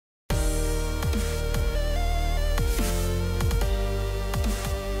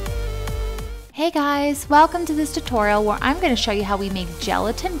Hey guys, welcome to this tutorial where I'm going to show you how we make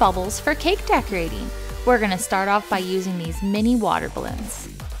gelatin bubbles for cake decorating. We're going to start off by using these mini water balloons.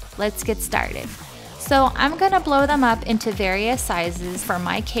 Let's get started. So I'm going to blow them up into various sizes. For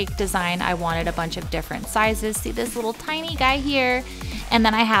my cake design, I wanted a bunch of different sizes. See this little tiny guy here? And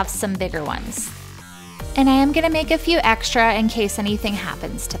then I have some bigger ones. And I am going to make a few extra in case anything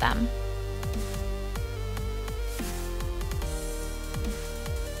happens to them.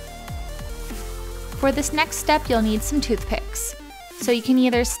 For this next step, you'll need some toothpicks. So you can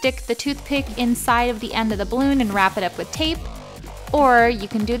either stick the toothpick inside of the end of the balloon and wrap it up with tape, or you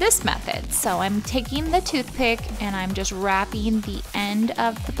can do this method. So I'm taking the toothpick and I'm just wrapping the end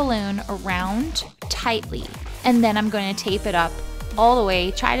of the balloon around tightly. And then I'm going to tape it up all the way.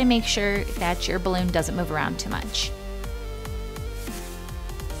 Try to make sure that your balloon doesn't move around too much.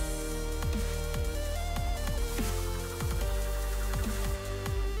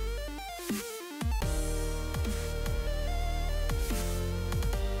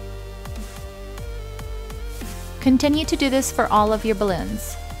 Continue to do this for all of your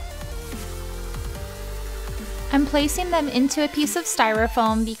balloons. I'm placing them into a piece of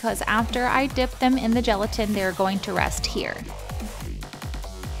styrofoam because after I dip them in the gelatin, they're going to rest here.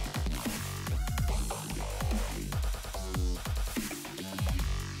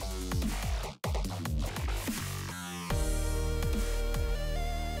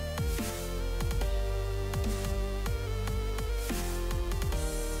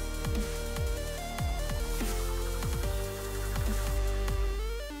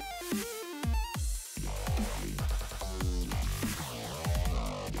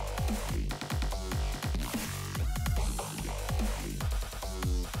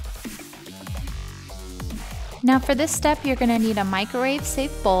 Now for this step, you're going to need a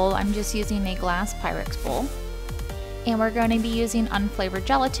microwave-safe bowl. I'm just using a glass Pyrex bowl. And we're going to be using unflavored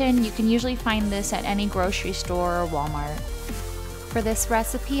gelatin. You can usually find this at any grocery store or Walmart. For this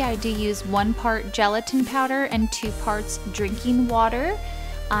recipe, I do use 1 part gelatin powder and 2 parts drinking water.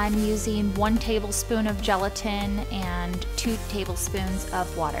 I'm using 1 tablespoon of gelatin and 2 tablespoons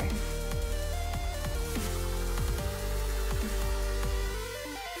of water.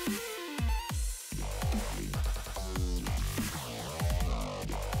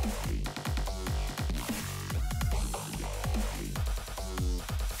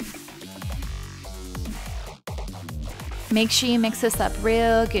 Make sure you mix this up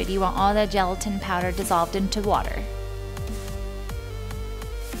real good. You want all that gelatin powder dissolved into water.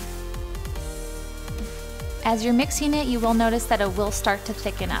 As you're mixing it, you will notice that it will start to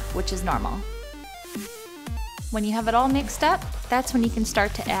thicken up, which is normal. When you have it all mixed up, that's when you can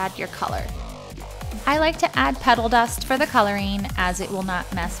start to add your color. I like to add petal dust for the coloring as it will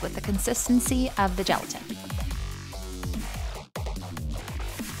not mess with the consistency of the gelatin.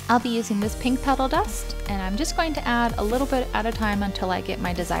 I'll be using this pink petal dust, and I'm just going to add a little bit at a time until I get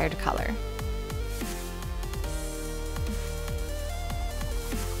my desired color.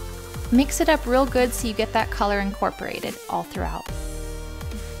 Mix it up real good so you get that color incorporated all throughout.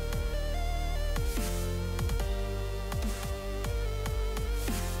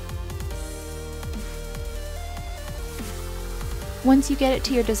 Once you get it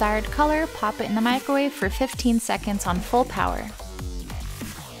to your desired color, pop it in the microwave for 15 seconds on full power.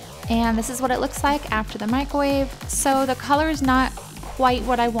 And this is what it looks like after the microwave. So the color is not quite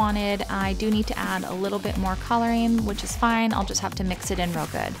what I wanted. I do need to add a little bit more coloring, which is fine. I'll just have to mix it in real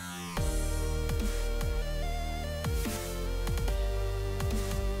good.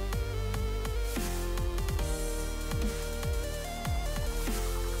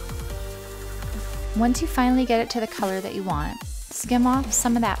 Once you finally get it to the color that you want, skim off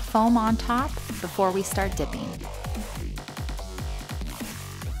some of that foam on top before we start dipping.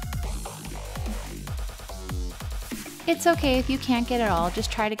 It's okay if you can't get it all,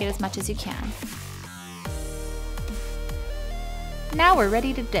 just try to get as much as you can. Now we're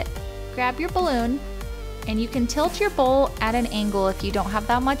ready to dip. Grab your balloon, and you can tilt your bowl at an angle if you don't have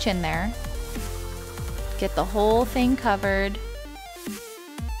that much in there. Get the whole thing covered.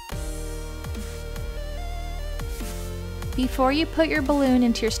 Before you put your balloon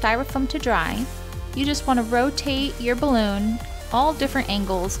into your styrofoam to dry, you just want to rotate your balloon all different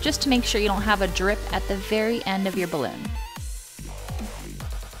angles just to make sure you don't have a drip at the very end of your balloon.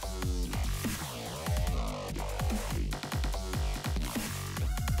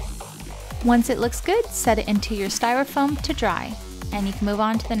 Once it looks good, set it into your styrofoam to dry, and you can move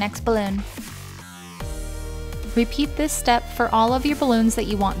on to the next balloon. Repeat this step for all of your balloons that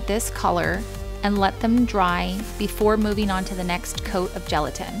you want this color and let them dry before moving on to the next coat of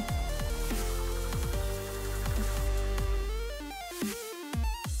gelatin.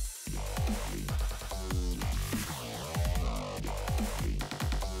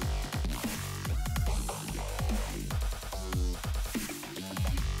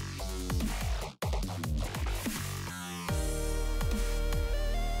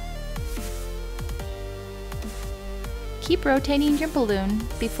 Keep rotating your balloon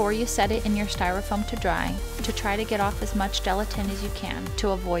before you set it in your styrofoam to dry to try to get off as much gelatin as you can to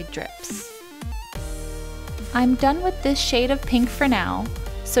avoid drips. I'm done with this shade of pink for now,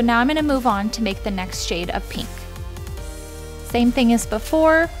 so now I'm going to move on to make the next shade of pink. Same thing as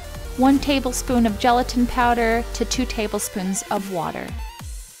before, 1 tablespoon of gelatin powder to 2 tablespoons of water.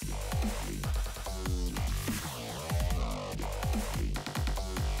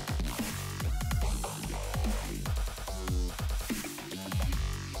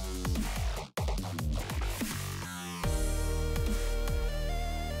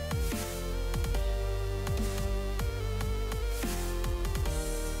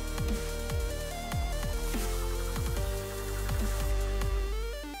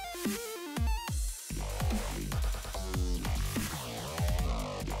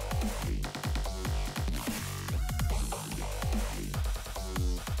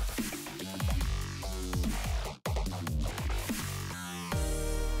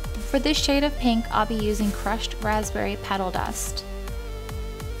 For this shade of pink, I'll be using crushed raspberry petal dust.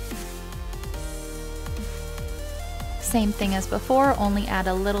 Same thing as before, only add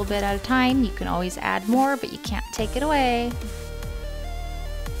a little bit at a time. You can always add more, but you can't take it away.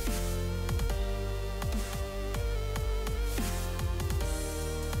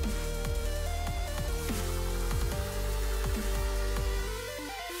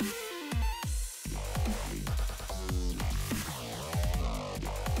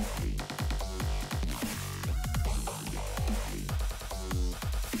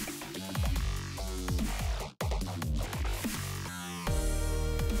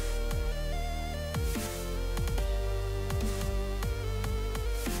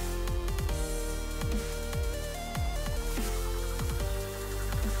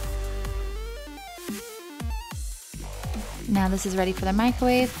 Now this is ready for the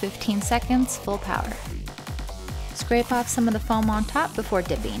microwave, 15 seconds, full power. Scrape off some of the foam on top before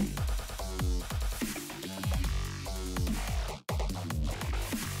dipping.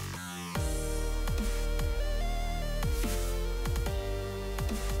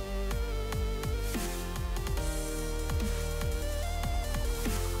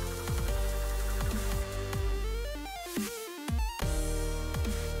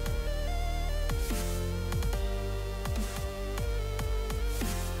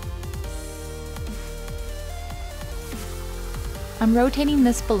 I'm rotating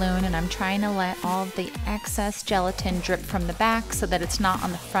this balloon and I'm trying to let all of the excess gelatin drip from the back so that it's not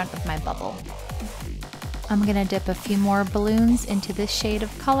on the front of my bubble. I'm going to dip a few more balloons into this shade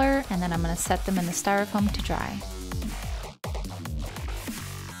of color and then I'm going to set them in the styrofoam to dry.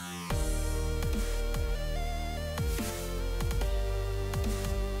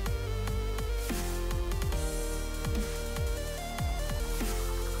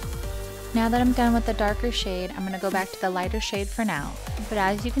 Now that I'm done with the darker shade, I'm going to go back to the lighter shade for now. But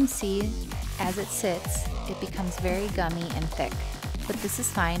as you can see, as it sits, it becomes very gummy and thick. But this is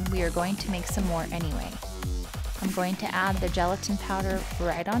fine, we are going to make some more anyway. I'm going to add the gelatin powder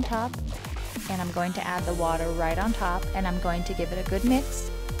right on top, and I'm going to add the water right on top, and I'm going to give it a good mix.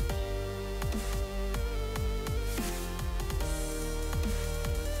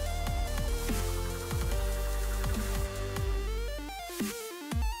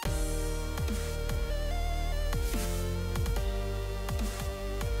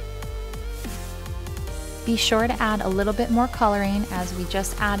 Be sure to add a little bit more coloring as we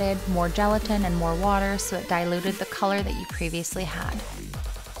just added more gelatin and more water so it diluted the color that you previously had.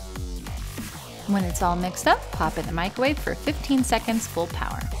 When it's all mixed up, pop it in the microwave for 15 seconds full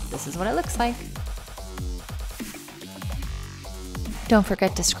power. This is what it looks like. Don't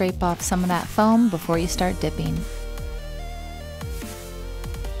forget to scrape off some of that foam before you start dipping.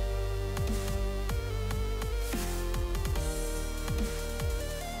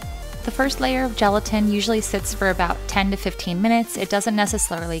 The first layer of gelatin usually sits for about 10 to 15 minutes. It doesn't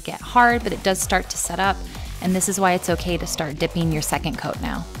necessarily get hard, but it does start to set up, and this is why it's okay to start dipping your second coat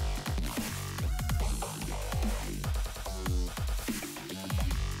now.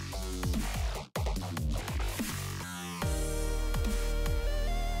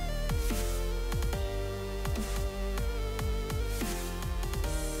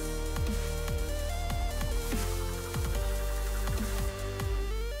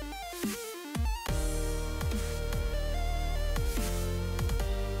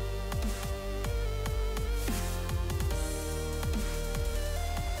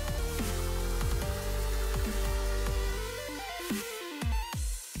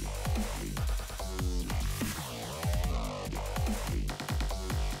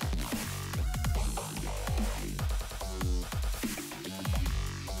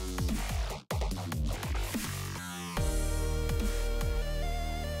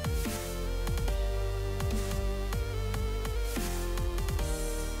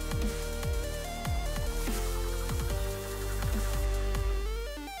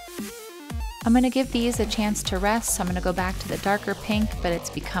 I'm going to give these a chance to rest, so I'm going to go back to the darker pink, but it's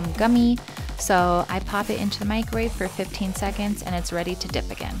become gummy. So I pop it into the microwave for 15 seconds and it's ready to dip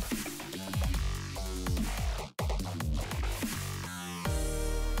again.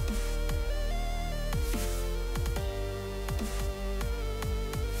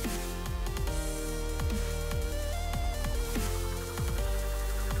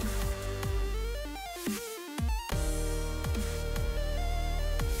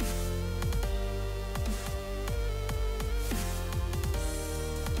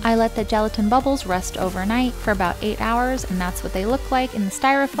 I let the gelatin bubbles rest overnight for about 8 hours, and that's what they look like in the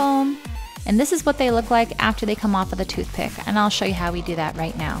styrofoam. And this is what they look like after they come off of the toothpick, and I'll show you how we do that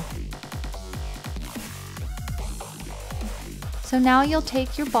right now. So now you'll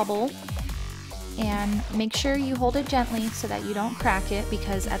take your bubble and make sure you hold it gently so that you don't crack it,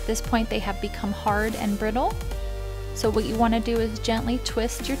 because at this point they have become hard and brittle. So what you want to do is gently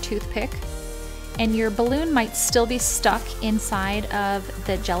twist your toothpick, and your balloon might still be stuck inside of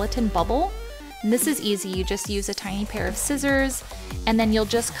the gelatin bubble. And this is easy, you just use a tiny pair of scissors and then you'll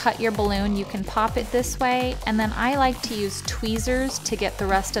just cut your balloon. You can pop it this way, and then I like to use tweezers to get the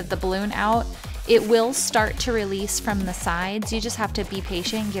rest of the balloon out. It will start to release from the sides, you just have to be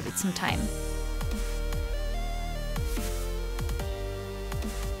patient and give it some time.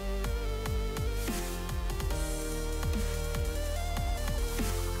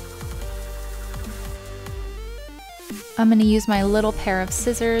 I'm going to use my little pair of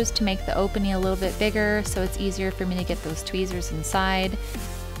scissors to make the opening a little bit bigger so it's easier for me to get those tweezers inside.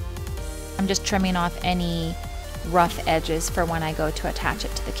 I'm just trimming off any rough edges for when I go to attach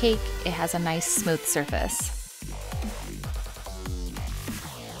it to the cake. It has a nice smooth surface.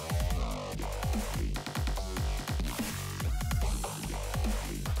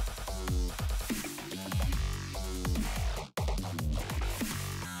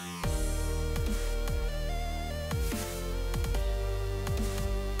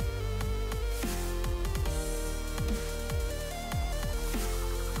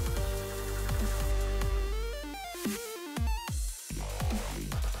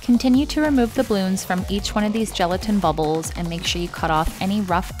 Continue to remove the balloons from each one of these gelatin bubbles and make sure you cut off any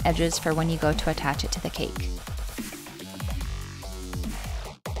rough edges for when you go to attach it to the cake.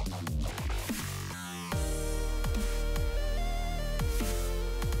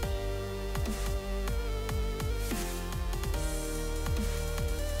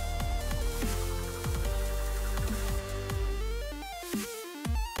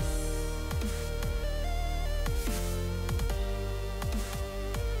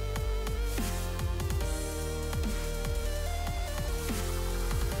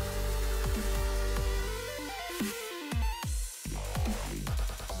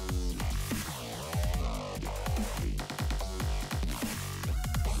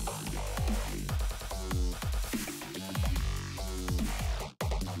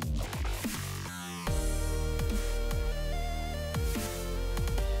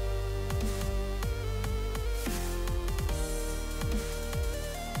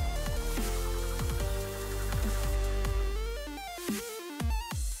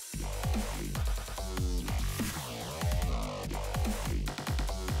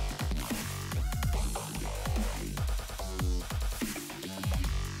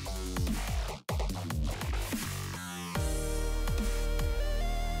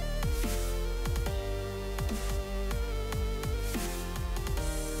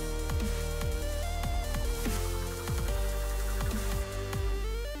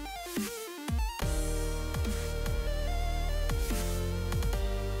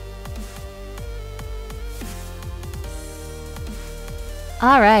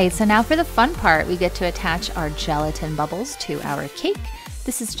 Alright, so now for the fun part, we get to attach our gelatin bubbles to our cake.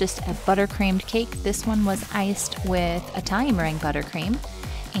 This is just a buttercreamed cake. This one was iced with Italian meringue buttercream,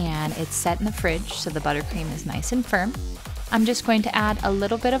 and it's set in the fridge so the buttercream is nice and firm. I'm just going to add a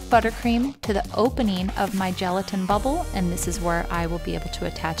little bit of buttercream to the opening of my gelatin bubble, and this is where I will be able to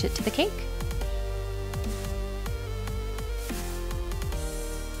attach it to the cake.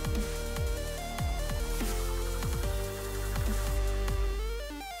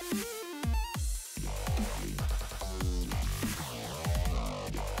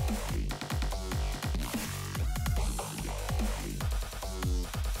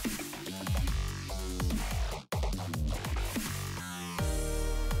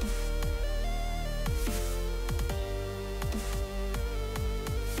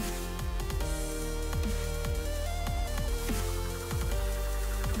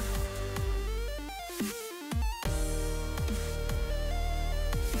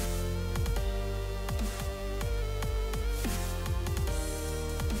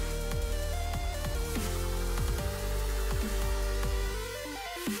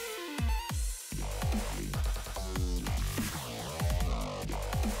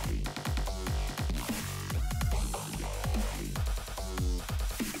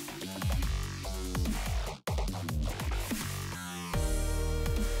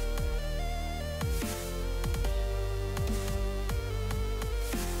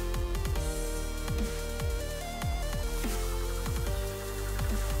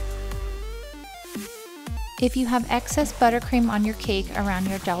 If you have excess buttercream on your cake around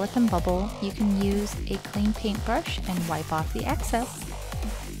your gelatin bubble, you can use a clean paintbrush and wipe off the excess.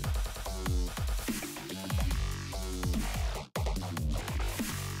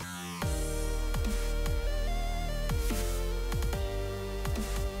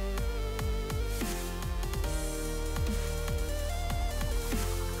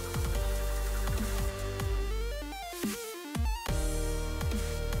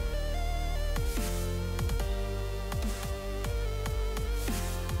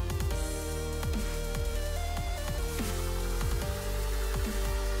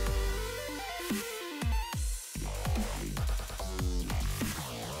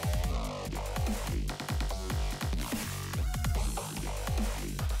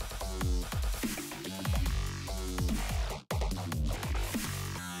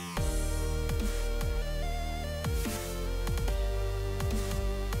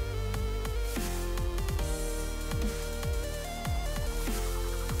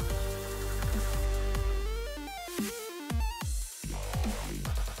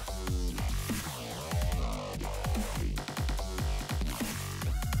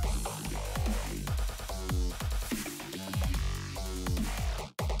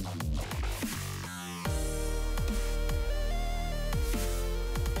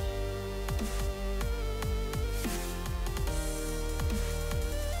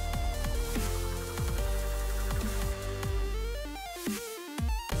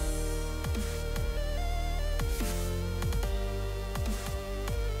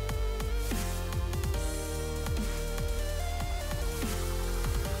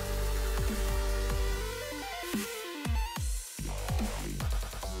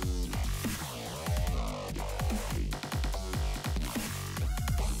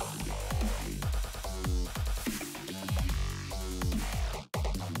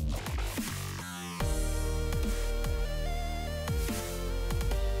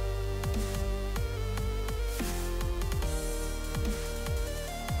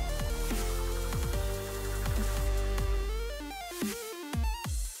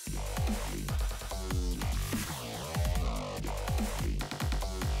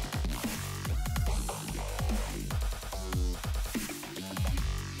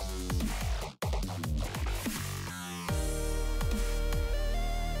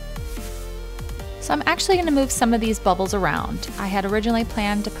 So I'm actually going to move some of these bubbles around. I had originally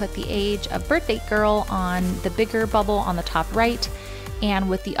planned to put the age of birthday girl on the bigger bubble on the top right, and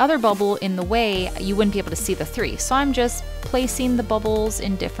with the other bubble in the way, you wouldn't be able to see the three. So I'm just placing the bubbles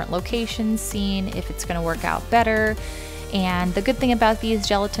in different locations, seeing if it's going to work out better. And the good thing about these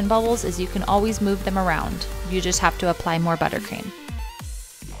gelatin bubbles is you can always move them around. You just have to apply more buttercream.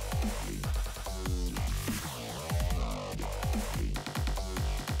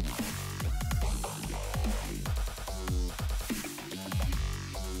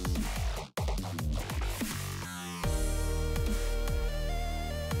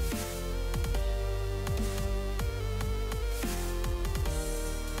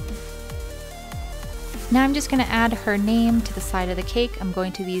 Now I'm just going to add her name to the side of the cake. I'm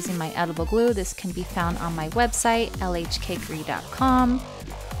going to be using my edible glue. This can be found on my website, lhcakery.com.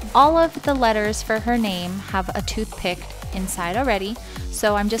 All of the letters for her name have a toothpick inside already,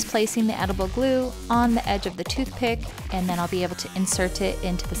 so I'm just placing the edible glue on the edge of the toothpick, and then I'll be able to insert it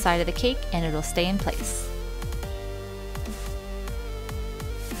into the side of the cake and it'll stay in place.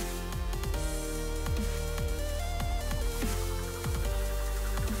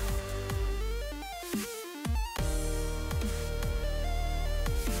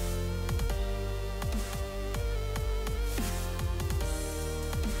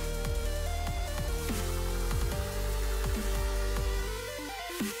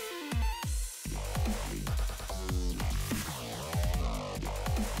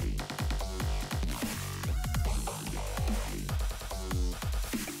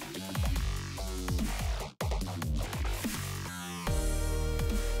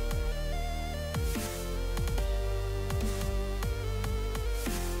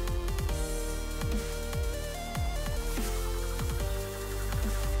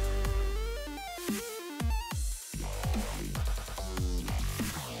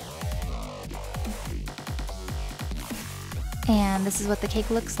 And this is what the cake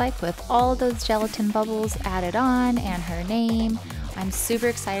looks like with all those gelatin bubbles added on and her name. I'm super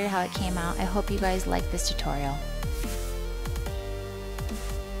excited how it came out. I hope you guys like this tutorial.